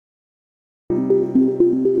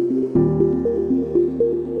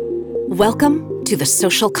Welcome to The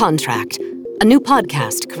Social Contract, a new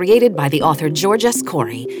podcast created by the author George S.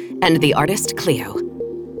 Corey and the artist Cleo.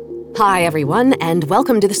 Hi, everyone, and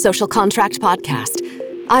welcome to The Social Contract podcast.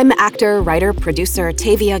 I'm actor, writer, producer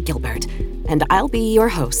Tavia Gilbert, and I'll be your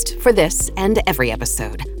host for this and every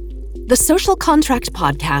episode. The Social Contract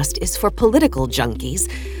podcast is for political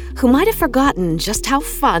junkies who might have forgotten just how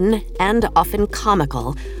fun and often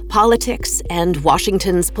comical politics and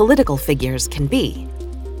Washington's political figures can be.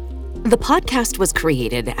 The podcast was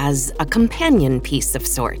created as a companion piece of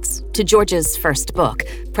sorts to George's first book,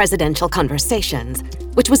 Presidential Conversations,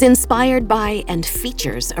 which was inspired by and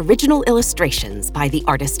features original illustrations by the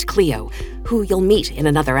artist Cleo, who you'll meet in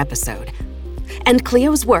another episode. And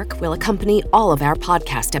Cleo's work will accompany all of our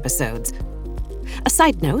podcast episodes. A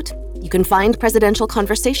side note, you can find Presidential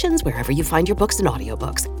Conversations wherever you find your books and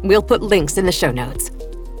audiobooks. We'll put links in the show notes.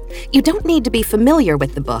 You don't need to be familiar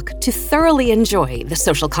with the book to thoroughly enjoy the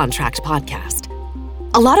Social Contract podcast.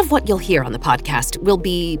 A lot of what you'll hear on the podcast will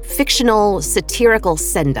be fictional, satirical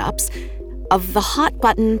send-ups of the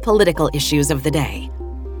hot-button political issues of the day.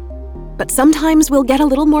 But sometimes we'll get a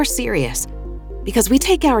little more serious, because we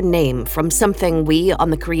take our name from something we on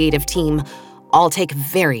the creative team all take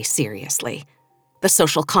very seriously: the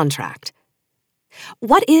social contract.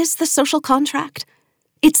 What is the social contract?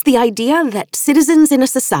 It's the idea that citizens in a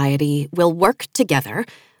society will work together,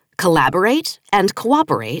 collaborate, and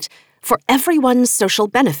cooperate for everyone's social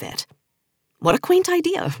benefit. What a quaint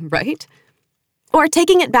idea, right? Or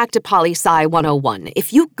taking it back to Poli-Sci 101,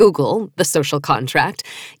 if you Google the social contract,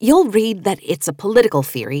 you'll read that it's a political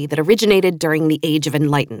theory that originated during the Age of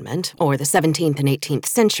Enlightenment, or the 17th and 18th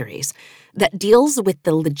centuries, that deals with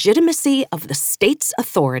the legitimacy of the state's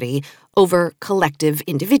authority over collective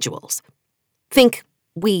individuals. Think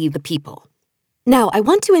we the people. Now, I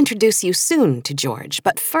want to introduce you soon to George,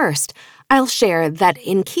 but first, I'll share that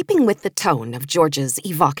in keeping with the tone of George's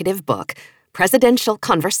evocative book, Presidential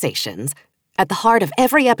Conversations, at the heart of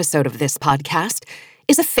every episode of this podcast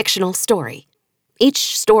is a fictional story.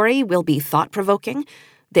 Each story will be thought-provoking,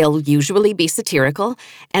 they'll usually be satirical,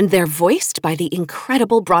 and they're voiced by the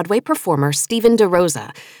incredible Broadway performer Stephen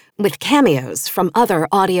DeRosa, with cameos from other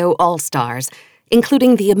audio all-stars,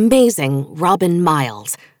 including the amazing Robin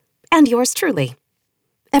Miles, and yours truly.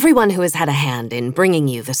 Everyone who has had a hand in bringing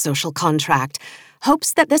you the social contract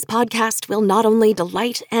hopes that this podcast will not only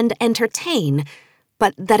delight and entertain,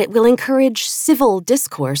 but that it will encourage civil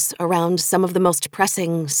discourse around some of the most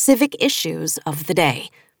pressing civic issues of the day.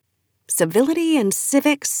 Civility and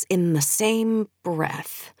civics in the same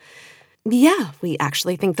breath. Yeah, we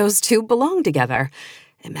actually think those two belong together.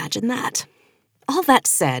 Imagine that. All that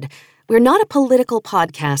said, we're not a political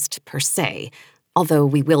podcast per se, although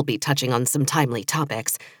we will be touching on some timely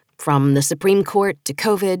topics, from the Supreme Court to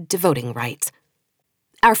COVID to voting rights.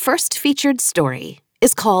 Our first featured story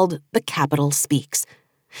is called The Capitol Speaks.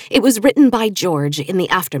 It was written by George in the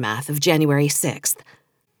aftermath of January 6th.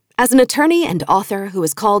 As an attorney and author who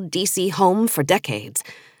has called D.C. home for decades,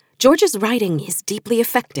 George's writing is deeply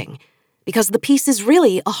affecting because the piece is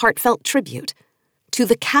really a heartfelt tribute to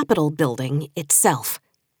the Capitol building itself.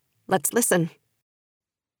 Let's listen.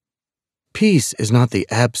 Peace is not the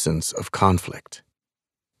absence of conflict.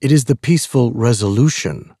 It is the peaceful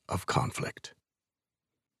resolution of conflict.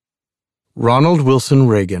 Ronald Wilson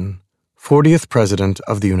Reagan, 40th President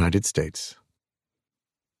of the United States.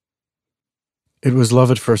 It was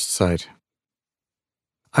love at first sight.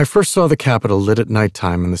 I first saw the Capitol lit at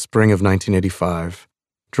nighttime in the spring of 1985,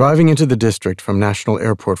 driving into the district from National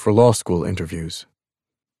Airport for law school interviews.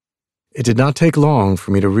 It did not take long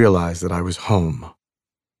for me to realize that I was home.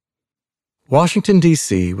 Washington,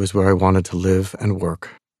 D.C. was where I wanted to live and work.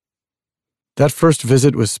 That first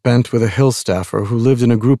visit was spent with a Hill staffer who lived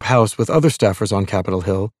in a group house with other staffers on Capitol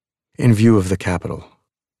Hill, in view of the Capitol.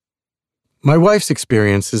 My wife's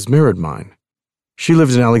experiences mirrored mine. She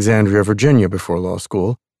lived in Alexandria, Virginia before law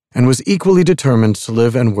school, and was equally determined to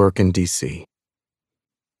live and work in D.C.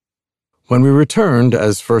 When we returned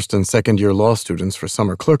as first and second-year law students for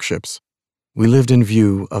summer clerkships, we lived in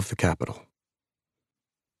view of the Capitol.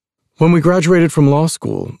 When we graduated from law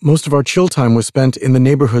school, most of our chill time was spent in the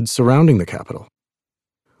neighborhoods surrounding the Capitol.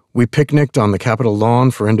 We picnicked on the Capitol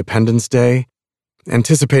lawn for Independence Day,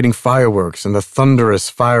 anticipating fireworks and the thunderous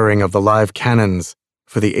firing of the live cannons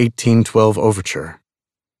for the 1812 Overture.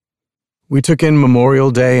 We took in Memorial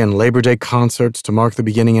Day and Labor Day concerts to mark the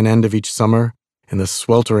beginning and end of each summer in the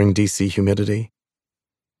sweltering D.C. humidity.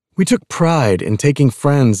 We took pride in taking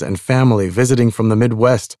friends and family visiting from the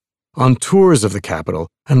Midwest on tours of the Capitol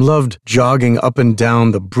and loved jogging up and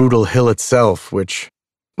down the brutal hill itself, which,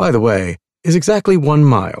 by the way, is exactly 1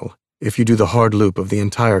 mile if you do the hard loop of the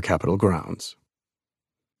entire Capitol grounds.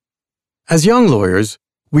 As young lawyers,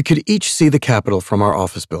 we could each see the Capitol from our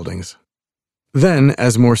office buildings. Then,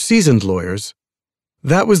 as more seasoned lawyers,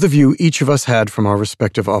 that was the view each of us had from our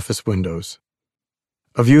respective office windows.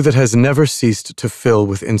 A view that has never ceased to fill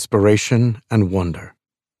with inspiration and wonder.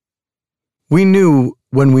 We knew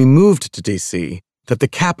when we moved to D.C. that the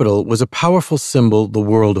Capitol was a powerful symbol the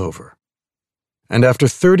world over. And after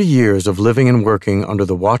 30 years of living and working under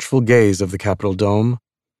the watchful gaze of the Capitol Dome,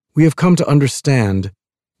 we have come to understand,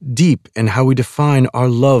 deep in how we define our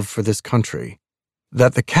love for this country,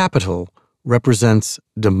 that the Capitol represents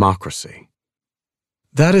democracy.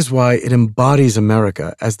 That is why it embodies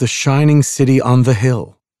America as the shining city on the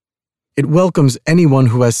hill. It welcomes anyone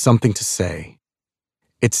who has something to say.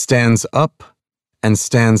 It stands up and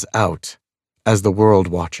stands out as the world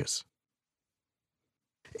watches.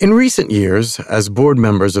 In recent years, as board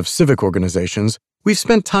members of civic organizations, we've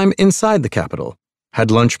spent time inside the Capitol,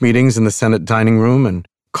 had lunch meetings in the Senate dining room and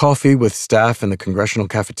coffee with staff in the congressional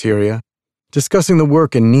cafeteria, discussing the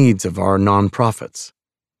work and needs of our nonprofits.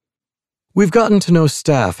 We've gotten to know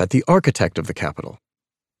staff at the architect of the Capitol,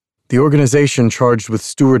 the organization charged with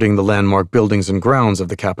stewarding the landmark buildings and grounds of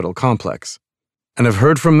the Capitol complex, and have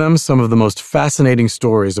heard from them some of the most fascinating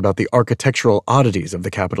stories about the architectural oddities of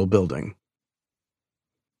the Capitol building.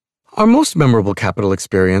 Our most memorable Capitol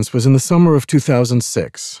experience was in the summer of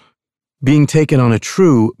 2006, being taken on a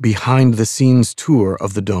true behind-the-scenes tour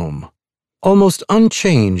of the Dome, almost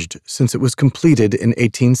unchanged since it was completed in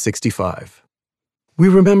 1865. We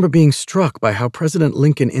remember being struck by how President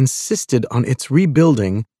Lincoln insisted on its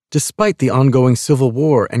rebuilding despite the ongoing Civil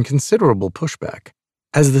War and considerable pushback,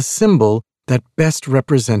 as the symbol that best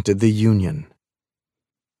represented the Union.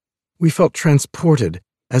 We felt transported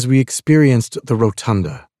as we experienced the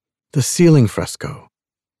rotunda, the ceiling fresco,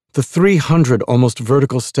 the 300 almost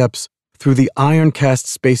vertical steps through the iron-cast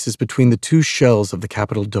spaces between the two shells of the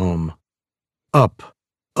Capitol Dome. Up,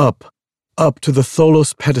 up, up to the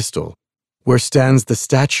Tholos pedestal, where stands the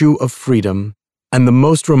Statue of Freedom and the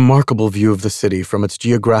most remarkable view of the city from its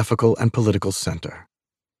geographical and political center.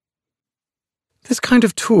 This kind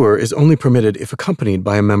of tour is only permitted if accompanied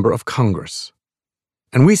by a member of Congress.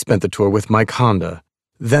 And we spent the tour with Mike Honda,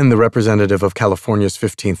 then the representative of California's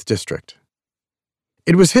 15th District.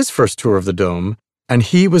 It was his first tour of the Dome, and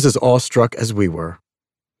he was as awestruck as we were.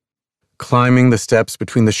 Climbing the steps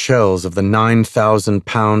between the shells of the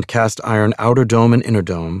 9,000-pound cast-iron outer dome and inner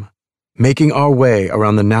dome, making our way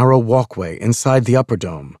around the narrow walkway inside the upper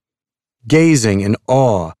dome, gazing in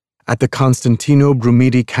awe at the Constantino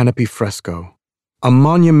Brumidi canopy fresco, a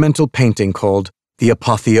monumental painting called The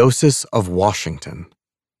Apotheosis of Washington,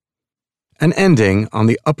 and ending on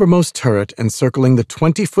the uppermost turret encircling the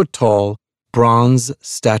 20-foot-tall bronze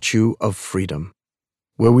Statue of Freedom,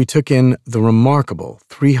 where we took in the remarkable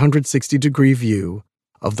 360-degree view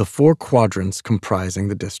of the 4 quadrants comprising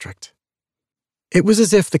the district. It was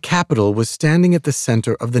as if the Capitol was standing at the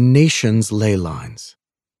center of the nation's ley lines.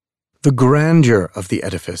 The grandeur of the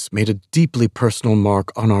edifice made a deeply personal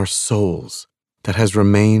mark on our souls that has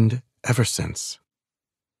remained ever since.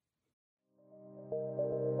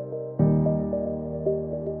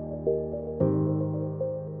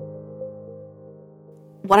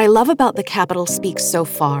 What I love about The Capitol Speaks so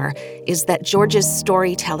far is that George's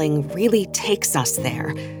storytelling really takes us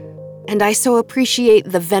there. And I so appreciate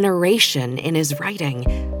the veneration in his writing.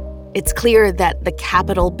 It's clear that the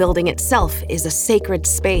Capitol building itself is a sacred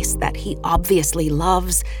space that he obviously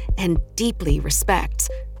loves and deeply respects.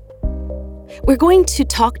 We're going to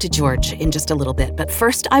talk to George in just a little bit, but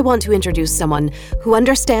first I want to introduce someone who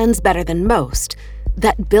understands better than most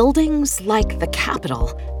that buildings like the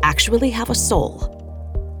Capitol actually have a soul.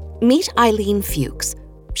 Meet Eileen Fuchs.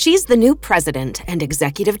 She's the new president and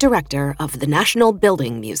executive director of the National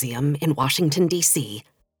Building Museum in Washington, D.C.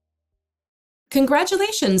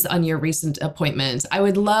 Congratulations on your recent appointment. I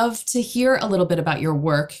would love to hear a little bit about your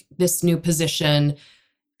work, this new position,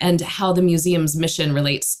 and how the museum's mission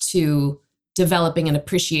relates to developing an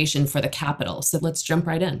appreciation for the Capitol. So let's jump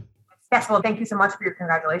right in. Yes, well, thank you so much for your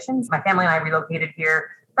congratulations. My family and I relocated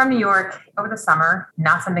here from New York over the summer.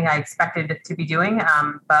 Not something I expected to be doing,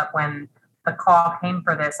 but when the call came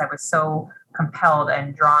for this, I was so compelled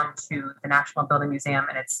and drawn to the National Building Museum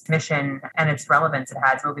and its mission and its relevance it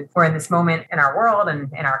has moving forward. In this moment in our world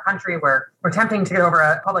and in our country where we're attempting to get over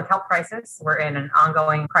a public health crisis, we're in an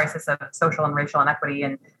ongoing crisis of social and racial inequity,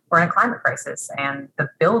 and we're in a climate crisis. And the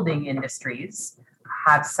building industries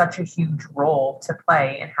have such a huge role to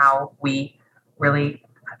play in how we really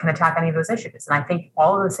can attack any of those issues. And I think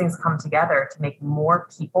all of those things come together to make more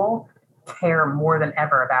people care more than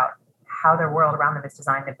ever about how their world around them is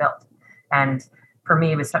designed and built. And for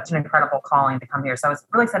me, it was such an incredible calling to come here. So I was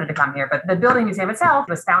really excited to come here. But the Building Museum itself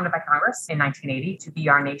was founded by Congress in 1980 to be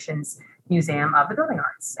our nation's museum of the building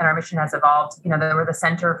arts. And our mission has evolved. They were the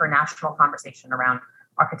center for national conversation around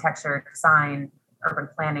architecture, design, urban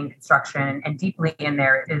planning, construction, and deeply in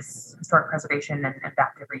there is historic preservation and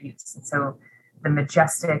adaptive reuse. And so the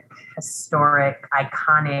majestic, historic,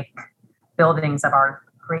 iconic buildings of our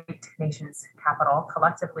great nation's capital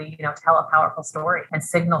collectively, tell a powerful story and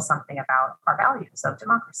signal something about our values of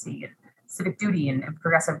democracy and civic duty and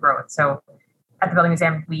progressive growth. So at the Building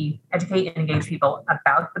Museum, we educate and engage people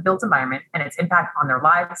about the built environment and its impact on their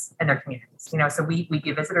lives and their communities. So we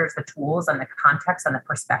give visitors the tools and the context and the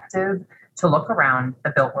perspective to look around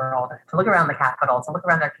the built world, to look around the capital, to look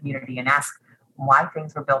around their community and ask why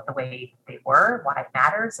things were built the way they were, why it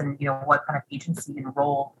matters, and what kind of agency and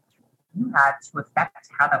role you had to affect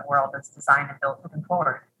how that world is designed and built moving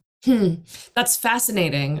forward. That's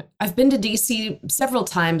fascinating. I've been to DC several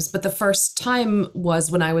times, but the first time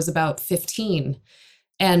was when I was about 15.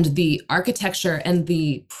 And the architecture and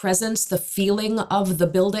the presence, the feeling of the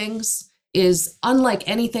buildings is unlike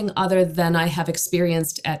anything other than I have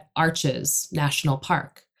experienced at Arches National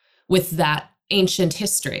Park. With that ancient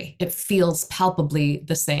history, it feels palpably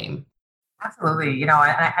the same. Absolutely.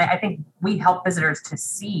 I think we help visitors to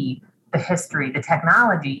see the history, the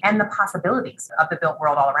technology, and the possibilities of the built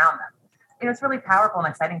world all around them. It's really powerful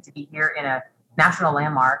and exciting to be here in a national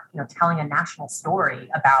landmark, telling a national story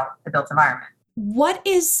about the built environment. What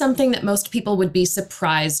is something that most people would be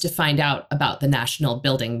surprised to find out about the National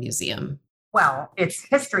Building Museum? Well, its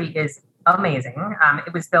history is amazing.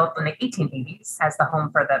 It was built in the 1880s as the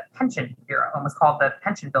home for the Pension Bureau and was called the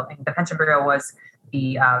Pension Building. The Pension Bureau was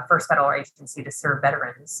the first federal agency to serve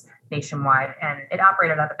veterans nationwide, and it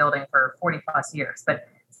operated at the building for 40 plus years. But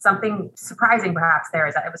something surprising perhaps there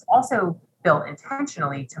is that it was also built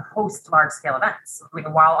intentionally to host large-scale events.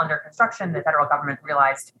 While under construction, the federal government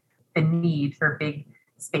realized the need for big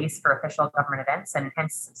space for official government events, and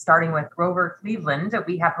hence, starting with Grover Cleveland,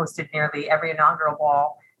 we have hosted nearly every inaugural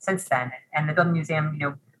ball since then. And the Building Museum,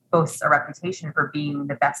 boasts a reputation for being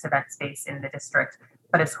the best event space in the district.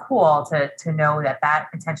 But it's cool to know that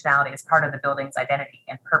intentionality is part of the building's identity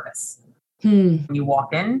and purpose. When you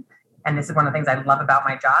walk in, and this is one of the things I love about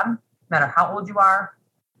my job, no matter how old you are,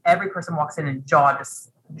 every person walks in and jaw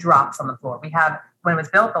just drops on the floor. We have, when it was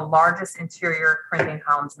built, the largest interior Corinthian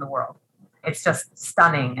columns in the world. It's just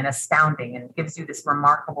stunning and astounding and gives you this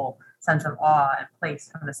remarkable sense of awe and place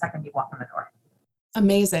from the second you walk in the door.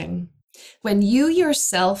 Amazing. When you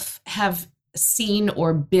yourself have seen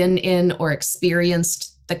or been in or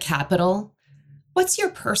experienced the Capitol, what's your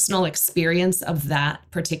personal experience of that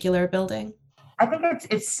particular building? I think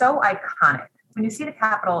it's so iconic. When you see the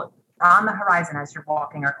Capitol on the horizon as you're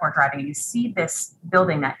walking or driving, you see this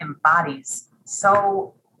building that embodies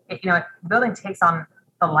the building takes on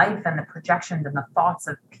the life and the projections and the thoughts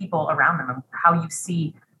of people around them and how you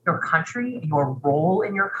see your country, your role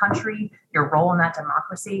in your country, your role in that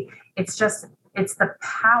democracy. It's the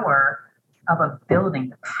power of a building,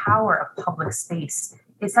 the power of public space.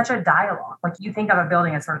 It's such a dialogue. Like, you think of a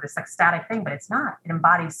building as sort of this static thing, but it's not. It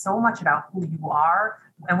embodies so much about who you are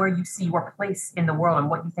and where you see your place in the world and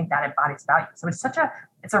what you think that embodies about you. So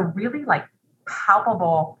it's a really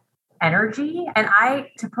palpable energy. And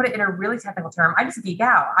to put it in a really technical term, I just geek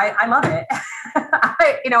out. I love it.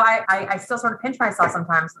 I still sort of pinch myself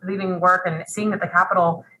sometimes leaving work and seeing that the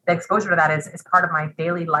Capitol, the exposure to that is part of my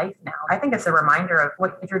daily life now. I think it's a reminder of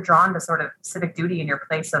if you're drawn to sort of civic duty in your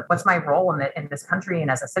place of what's my role in this country and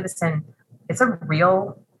as a citizen, it's a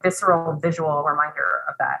real visceral visual reminder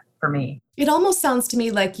of that for me. It almost sounds to me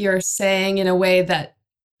like you're saying in a way that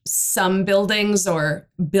some buildings or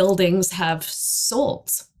buildings have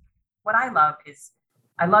souls. What I love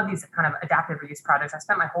these kind of adaptive reuse projects. I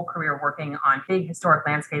spent my whole career working on big historic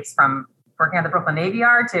landscapes, from working at the Brooklyn Navy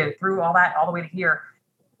Yard to through all the way to here.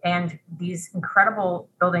 And these incredible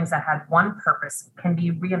buildings that had one purpose can be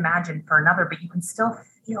reimagined for another, but you can still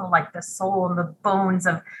feel like the soul and the bones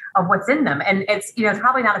of what's in them. And it's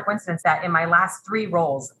probably not a coincidence that in my last 3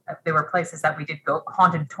 roles, there were places that we did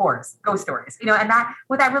haunted tours, ghost stories, and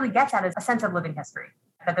what that really gets at is a sense of living history,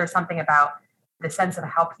 that there's something about the sense of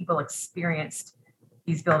how people experienced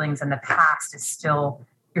these buildings in the past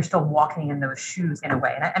you're still walking in those shoes in a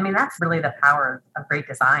way. And I mean, that's really the power of great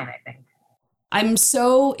design, I think. I'm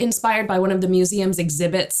so inspired by one of the museum's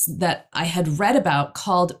exhibits that I had read about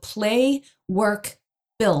called Play, Work,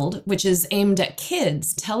 Build, which is aimed at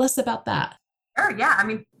kids. Tell us about that. Sure, yeah. I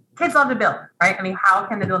mean, kids love to build, right? I mean, how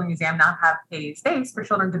can the Building Museum not have a space for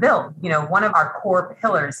children to build? One of our core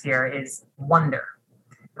pillars here is wonder.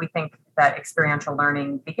 We think that experiential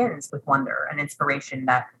learning begins with wonder and inspiration,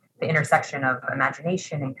 that the intersection of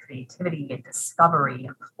imagination and creativity and discovery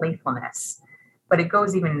and playfulness. But it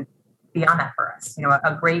goes even beyond that for us.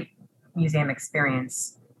 A great museum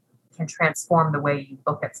experience can transform the way you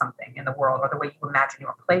look at something in the world or the way you imagine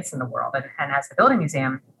your place in the world. And as the Building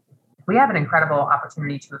Museum, we have an incredible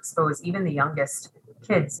opportunity to expose even the youngest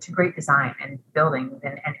kids to great design and building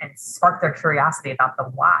and spark their curiosity about the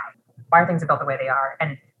why. Why are things built the way they are?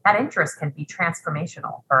 And that interest can be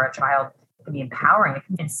transformational for a child. It can be empowering. It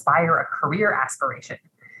can inspire a career aspiration.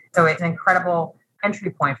 So it's an incredible entry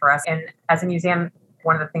point for us. And as a museum,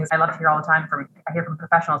 one of the things I love to hear all the time I hear from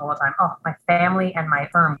professionals all the time, oh, my family and my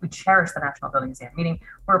firm, we cherish the National Building Museum, meaning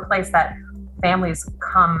we're a place that families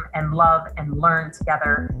come and love and learn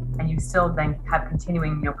together, and you still then have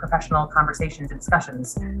continuing, professional conversations and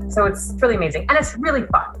discussions. So it's really amazing. And it's really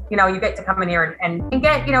fun. You get to come in here and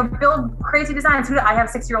get, build crazy designs. I have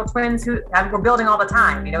 6-year-old twins who we're building all the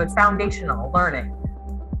time. It's foundational learning.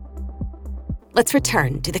 Let's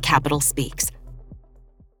return to The Capitol Speaks.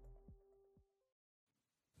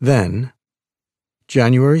 Then,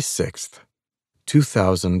 January 6th,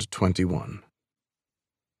 2021.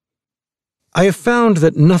 I have found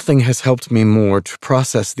that nothing has helped me more to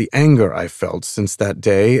process the anger I felt since that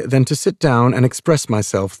day than to sit down and express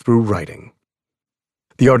myself through writing.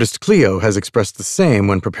 The artist Cleo has expressed the same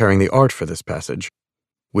when preparing the art for this passage,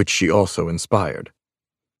 which she also inspired.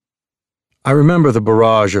 I remember the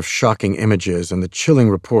barrage of shocking images and the chilling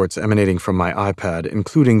reports emanating from my iPad,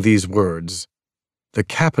 including these words: "The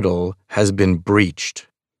Capitol has been breached."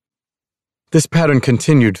 This pattern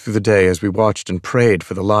continued through the day as we watched and prayed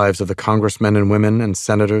for the lives of the congressmen and women and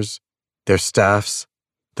senators, their staffs,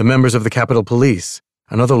 the members of the Capitol Police,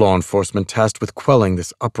 and other law enforcement tasked with quelling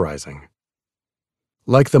this uprising.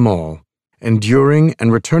 Like them all, enduring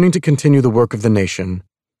and returning to continue the work of the nation,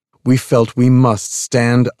 we felt we must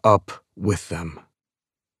stand up with them.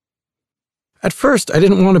 At first, I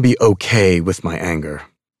didn't want to be okay with my anger.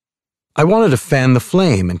 I wanted to fan the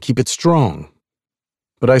flame and keep it strong.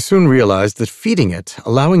 But I soon realized that feeding it,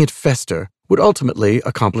 allowing it fester, would ultimately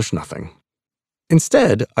accomplish nothing.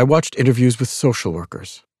 Instead, I watched interviews with social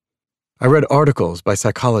workers. I read articles by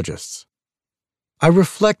psychologists. I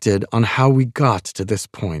reflected on how we got to this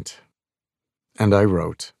point. And I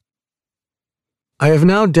wrote. I have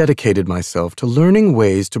now dedicated myself to learning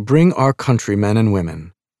ways to bring our countrymen and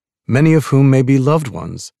women, many of whom may be loved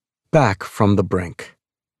ones, back from the brink.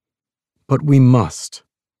 But we must,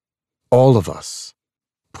 all of us,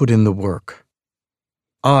 put in the work.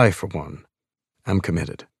 I, for one, am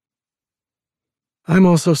committed. I'm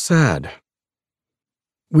also sad.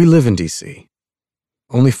 We live in D.C.,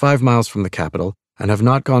 only 5 miles from the Capitol, and have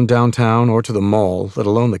not gone downtown or to the mall, let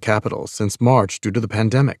alone the Capitol, since March due to the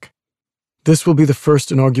pandemic. This will be the first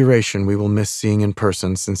inauguration we will miss seeing in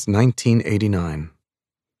person since 1989.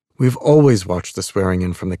 We've always watched the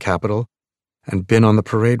swearing-in from the Capitol and been on the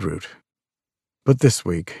parade route. But this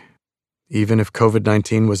week, even if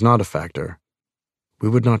COVID-19 was not a factor, we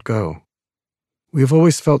would not go. We have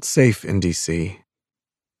always felt safe in D.C.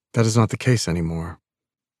 That is not the case anymore.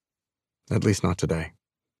 At least not today.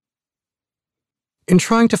 In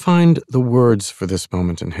trying to find the words for this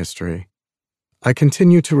moment in history, I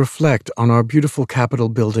continue to reflect on our beautiful Capitol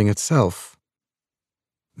building itself.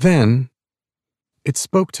 Then, it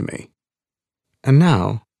spoke to me, and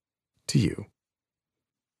now, to you.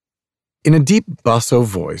 In a deep basso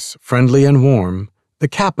voice, friendly and warm, the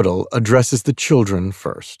Capitol addresses the children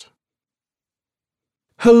first.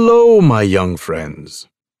 Hello, my young friends.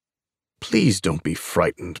 Please don't be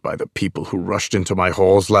frightened by the people who rushed into my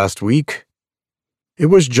halls last week. It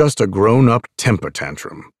was just a grown-up temper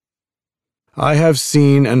tantrum. I have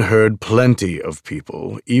seen and heard plenty of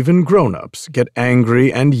people, even grown-ups, get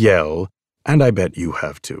angry and yell, and I bet you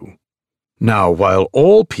have too. Now, while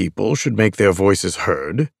all people should make their voices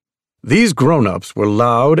heard, these grown-ups were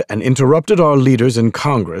loud and interrupted our leaders in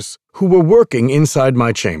Congress who were working inside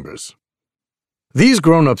my chambers. These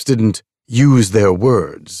grown-ups didn't use their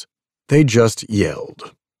words. They just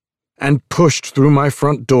yelled and pushed through my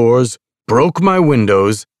front doors, broke my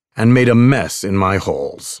windows, and made a mess in my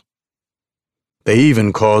halls. They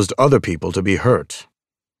even caused other people to be hurt.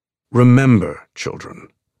 Remember, children,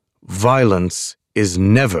 violence is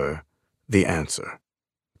never the answer.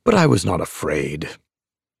 But I was not afraid.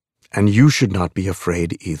 And you should not be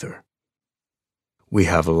afraid either. We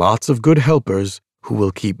have lots of good helpers who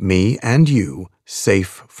will keep me and you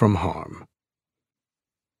safe from harm.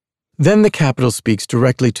 Then the Capitol speaks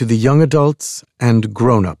directly to the young adults and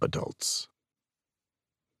grown-up adults.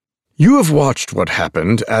 You have watched what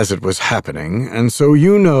happened as it was happening, and so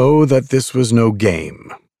you know that this was no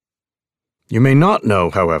game. You may not know,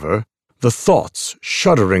 however, the thoughts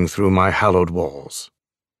shuddering through my hallowed walls.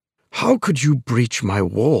 How could you breach my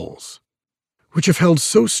walls, which have held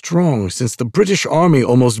so strong since the British Army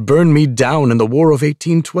almost burned me down in the War of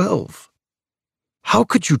 1812? How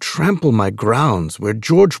could you trample my grounds where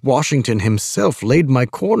George Washington himself laid my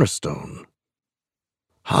cornerstone?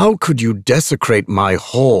 How could you desecrate my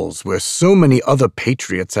halls where so many other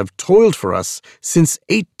patriots have toiled for us since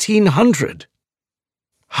 1800?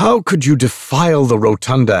 How could you defile the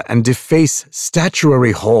rotunda and deface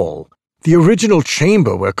Statuary Hall, the original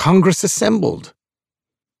chamber where Congress assembled?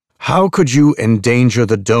 How could you endanger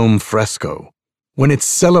the dome fresco when it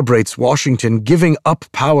celebrates Washington giving up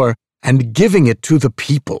power and giving it to the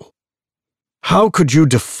people? How could you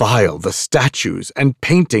defile the statues and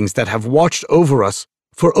paintings that have watched over us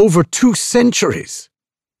for over 2 centuries?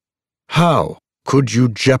 How could you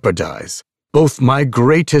jeopardize both my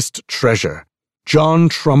greatest treasure, John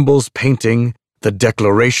Trumbull's painting, The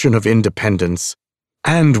Declaration of Independence,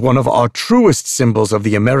 and one of our truest symbols of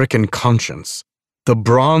the American conscience, the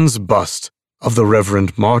bronze bust of the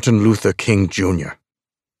Reverend Martin Luther King Jr.?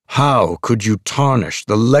 How could you tarnish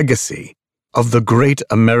the legacy of the great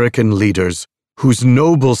American leaders whose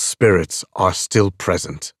noble spirits are still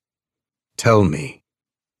present? Tell me,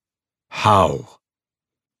 how?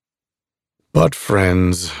 But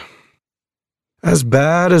friends, as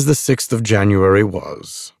bad as the 6th of January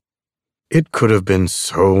was, it could have been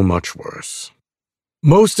so much worse.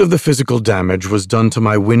 Most of the physical damage was done to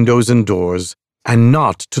my windows and doors, and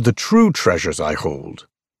not to the true treasures I hold,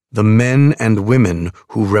 the men and women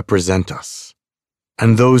who represent us,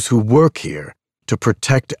 and those who work here to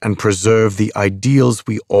protect and preserve the ideals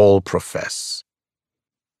we all profess.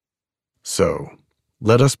 So,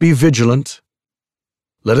 let us be vigilant.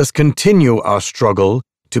 Let us continue our struggle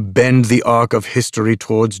to bend the arc of history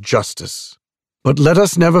towards justice. But let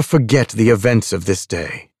us never forget the events of this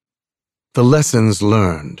day, the lessons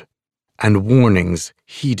learned, and warnings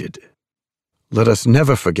heeded. Let us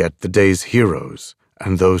never forget the day's heroes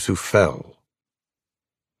and those who fell.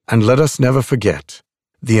 And let us never forget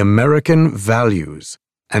the American values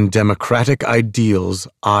and democratic ideals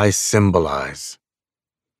I symbolize,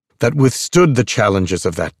 that withstood the challenges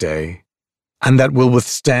of that day, and that will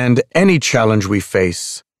withstand any challenge we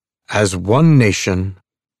face as one nation,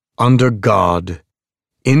 under God,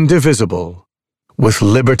 indivisible, with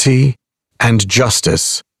liberty and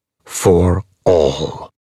justice for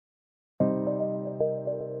all.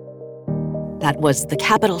 That was The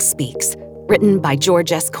Capitol Speaks, written by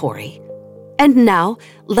George S. Corey. And now,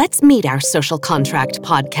 let's meet our Social Contract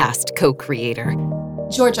podcast co-creator.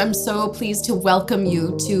 George, I'm so pleased to welcome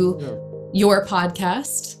you to your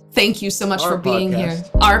podcast. Thank you so much for being here.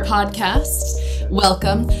 Our podcast.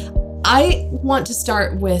 Welcome. I want to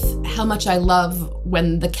start with how much I love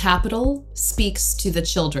when the Capitol speaks to the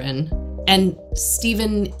children. And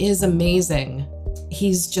Stephen is amazing.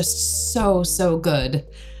 He's just so, so good.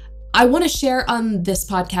 I want to share on this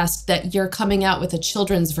podcast that you're coming out with a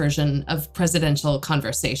children's version of Presidential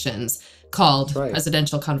Conversations called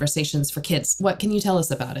Presidential Conversations for Kids. What can you tell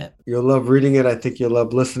us about it? You'll love reading it. I think you'll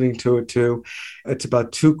love listening to it too. It's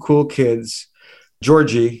about 2 cool kids.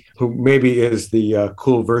 Georgie, who maybe is the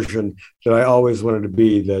cool version that I always wanted to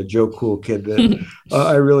be, the Joe Cool kid that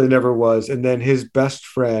I really never was. And then his best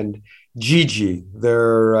friend, Gigi.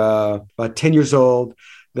 They're about 10 years old.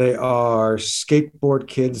 They are skateboard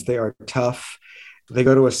kids. They are tough. They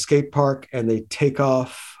go to a skate park and they take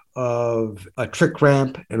off of a trick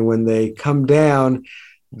ramp. And when they come down,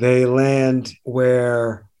 they land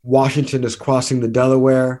where Washington is crossing the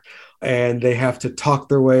Delaware, and they have to talk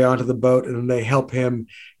their way onto the boat, and they help him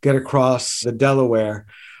get across the Delaware.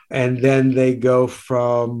 And then they go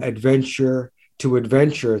from adventure to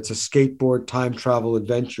adventure. It's a skateboard time travel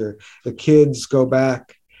adventure. The kids go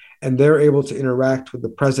back and they're able to interact with the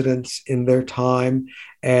presidents in their time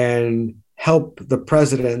and help the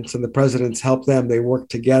presidents, and the presidents help them. They work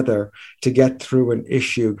together to get through an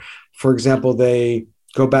issue. For example, they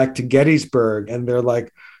go back to Gettysburg and they're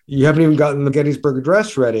like, you haven't even gotten the Gettysburg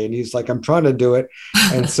Address ready. And he's like, I'm trying to do it.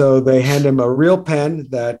 And so they hand him a real pen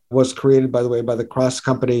that was created, by the way, by the Cross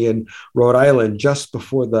Company in Rhode Island just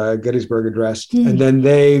before the Gettysburg Address. And then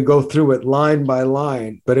they go through it line by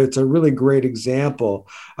line. But it's a really great example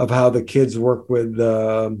of how the kids work with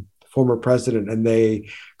the former president and they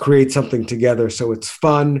create something together. So it's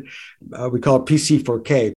fun. We call it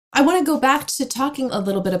PC4K. I want to go back to talking a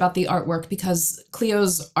little bit about the artwork because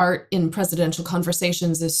Cleo's art in Presidential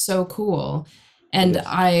Conversations is so cool. And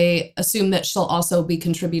I assume that she'll also be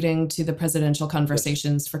contributing to the Presidential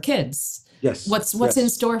Conversations for Kids. Yes. What's yes. in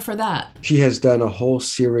store for that? She has done a whole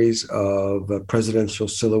series of presidential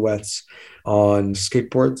silhouettes on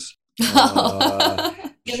skateboards.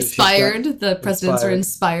 Inspired. The presidents are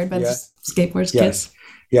inspired by the skateboards kids.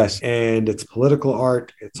 Yes. And it's political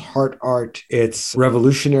art, it's heart art, it's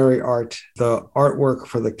revolutionary art. The artwork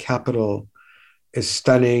for the Capitol is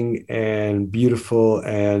stunning and beautiful,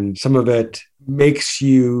 and some of it makes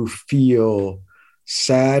you feel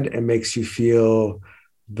sad and makes you feel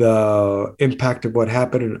the impact of what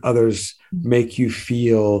happened, and others make you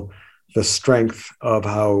feel the strength of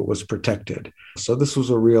how it was protected. So this was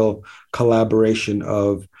a real collaboration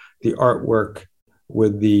of the artwork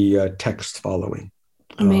with the text following.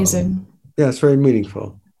 Amazing. Yeah, it's very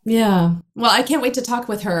meaningful. Yeah. Well, I can't wait to talk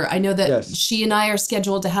with her. I know that she and I are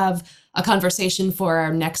scheduled to have a conversation for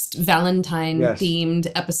our next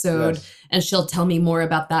Valentine-themed episode, and she'll tell me more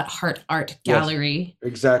about that heart art gallery. Yes,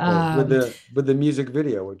 exactly, with the music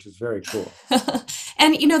video, which is very cool.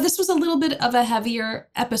 And, this was a little bit of a heavier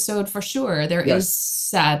episode for sure. There is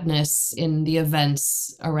sadness in the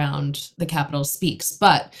events around the Capitol Speaks,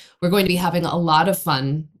 but we're going to be having a lot of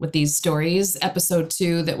fun with these stories. Episode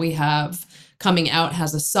 2 that we have coming out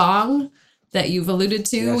has a song that you've alluded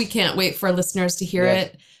to. Yes. We can't wait for listeners to hear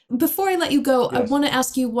it. Before I let you go, I want to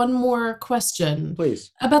ask you one more question.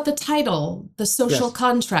 Please. About the title, The Social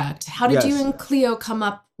Contract. How did you and Cleo come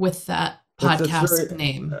up with that podcast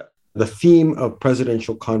name? The theme of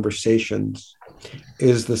presidential conversations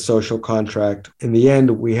is the social contract. In the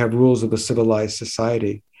end, we have rules of a civilized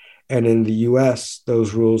society. And in the US,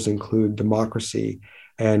 those rules include democracy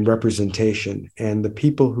and representation. And the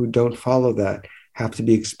people who don't follow that have to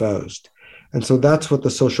be exposed. And so that's what the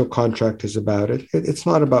social contract is about. It's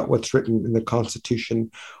not about what's written in the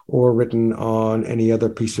Constitution or written on any other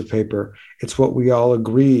piece of paper. It's what we all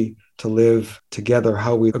agree to live together,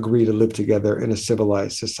 how we agree to live together in a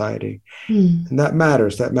civilized society. And that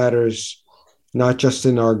matters. That matters not just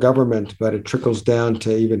in our government, but it trickles down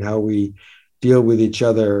to even how we deal with each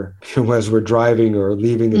other as we're driving or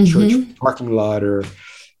leaving a church parking lot, or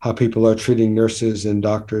how people are treating nurses and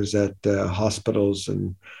doctors at hospitals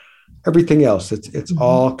and everything else. It's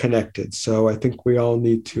all connected. So I think we all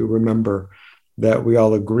need to remember that we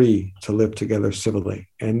all agree to live together civilly.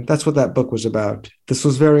 And that's what that book was about. This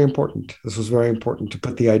was very important. This was very important to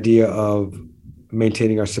put the idea of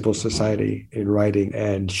maintaining our civil society in writing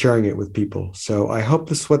and sharing it with people. So I hope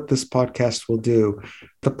this is what this podcast will do.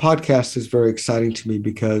 The podcast is very exciting to me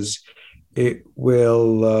because it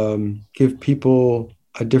will give people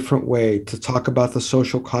a different way to talk about the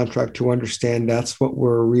social contract, to understand that's what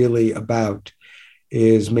we're really about,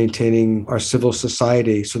 is maintaining our civil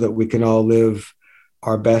society so that we can all live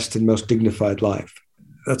our best and most dignified life.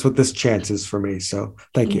 That's what this chance is for me. So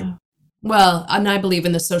thank you. Well, and I believe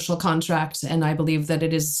in the social contract, and I believe that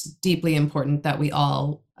it is deeply important that we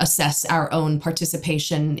all assess our own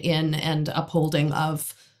participation in and upholding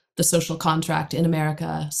of the social contract in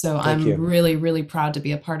America. So I'm really, really proud to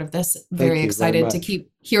be a part of this. Very excited to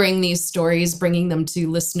keep hearing these stories, bringing them to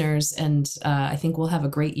listeners, and I think we'll have a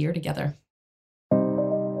great year together.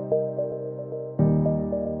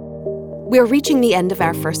 We're reaching the end of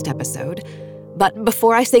our first episode, but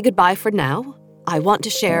before I say goodbye for now, I want to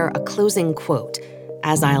share a closing quote,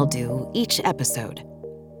 as I'll do each episode.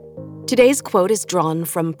 Today's quote is drawn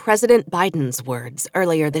from President Biden's words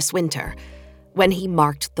earlier this winter, when he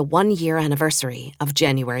marked the 1-year anniversary of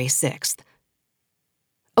January 6th.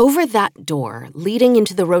 Over that door leading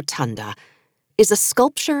into the rotunda is a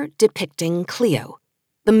sculpture depicting Cleo,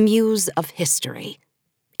 the muse of history.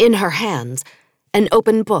 In her hands, an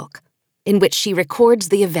open book in which she records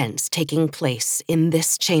the events taking place in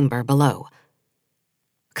this chamber below.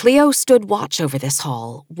 Cleo stood watch over this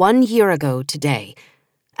hall 1 year ago today,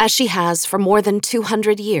 as she has for more than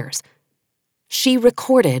 200 years. She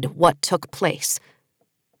recorded what took place,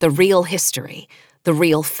 the real history, the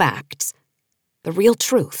real facts, the real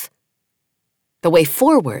truth. The way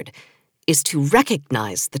forward is to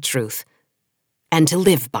recognize the truth and to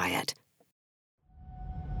live by it.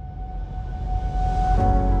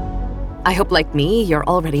 I hope, like me, you're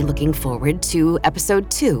already looking forward to episode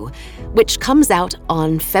 2, which comes out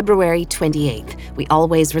on February 28th. We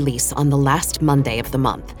always release on the last Monday of the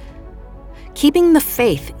month. Keeping the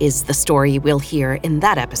Faith is the story we'll hear in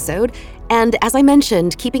that episode, and as I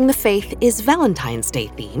mentioned, Keeping the Faith is Valentine's Day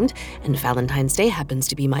themed, and Valentine's Day happens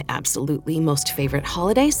to be my absolutely most favorite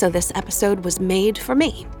holiday, so this episode was made for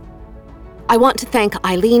me. I want to thank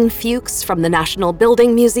Eileen Fuchs from the National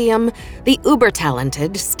Building Museum, the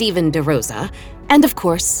uber-talented Stephen DeRosa, and of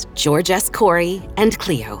course, George S. Corey and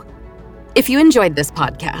Cleo. If you enjoyed this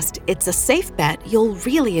podcast, it's a safe bet you'll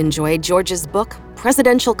really enjoy George's book,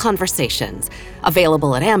 Presidential Conversations,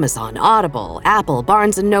 available at Amazon, Audible, Apple,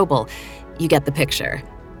 Barnes & Noble. You get the picture.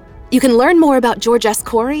 You can learn more about George S.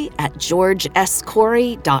 Corey at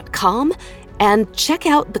georgescorey.com and check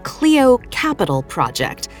out the Clio Capital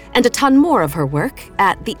Project and a ton more of her work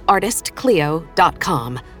at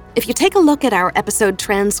theartistclio.com. If you take a look at our episode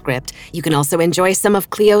transcript, you can also enjoy some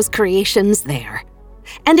of Clio's creations there.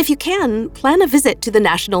 And if you can, plan a visit to the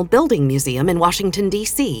National Building Museum in Washington,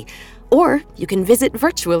 D.C., or you can visit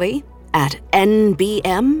virtually at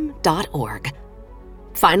nbm.org.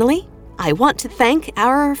 Finally, I want to thank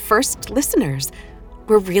our first listeners.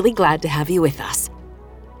 We're really glad to have you with us.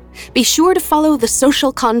 Be sure to follow the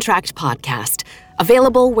Social Contract Podcast,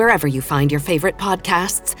 available wherever you find your favorite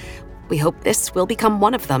podcasts. We hope this will become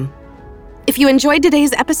one of them. If you enjoyed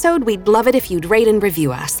today's episode, we'd love it if you'd rate and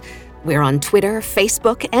review us. We're on Twitter,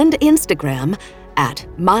 Facebook, and Instagram at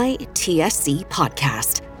MyTSC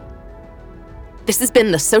Podcast. This has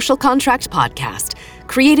been the Social Contract Podcast,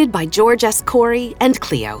 created by George S. Corey and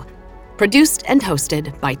Clio. Produced and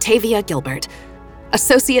hosted by Tavia Gilbert.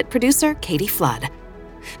 Associate producer, Katie Flood.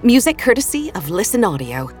 Music courtesy of Listen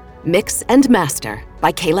Audio. Mix and master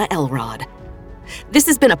by Kayla Elrod. This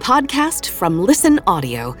has been a podcast from Listen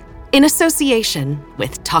Audio in association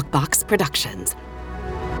with Talkbox Productions.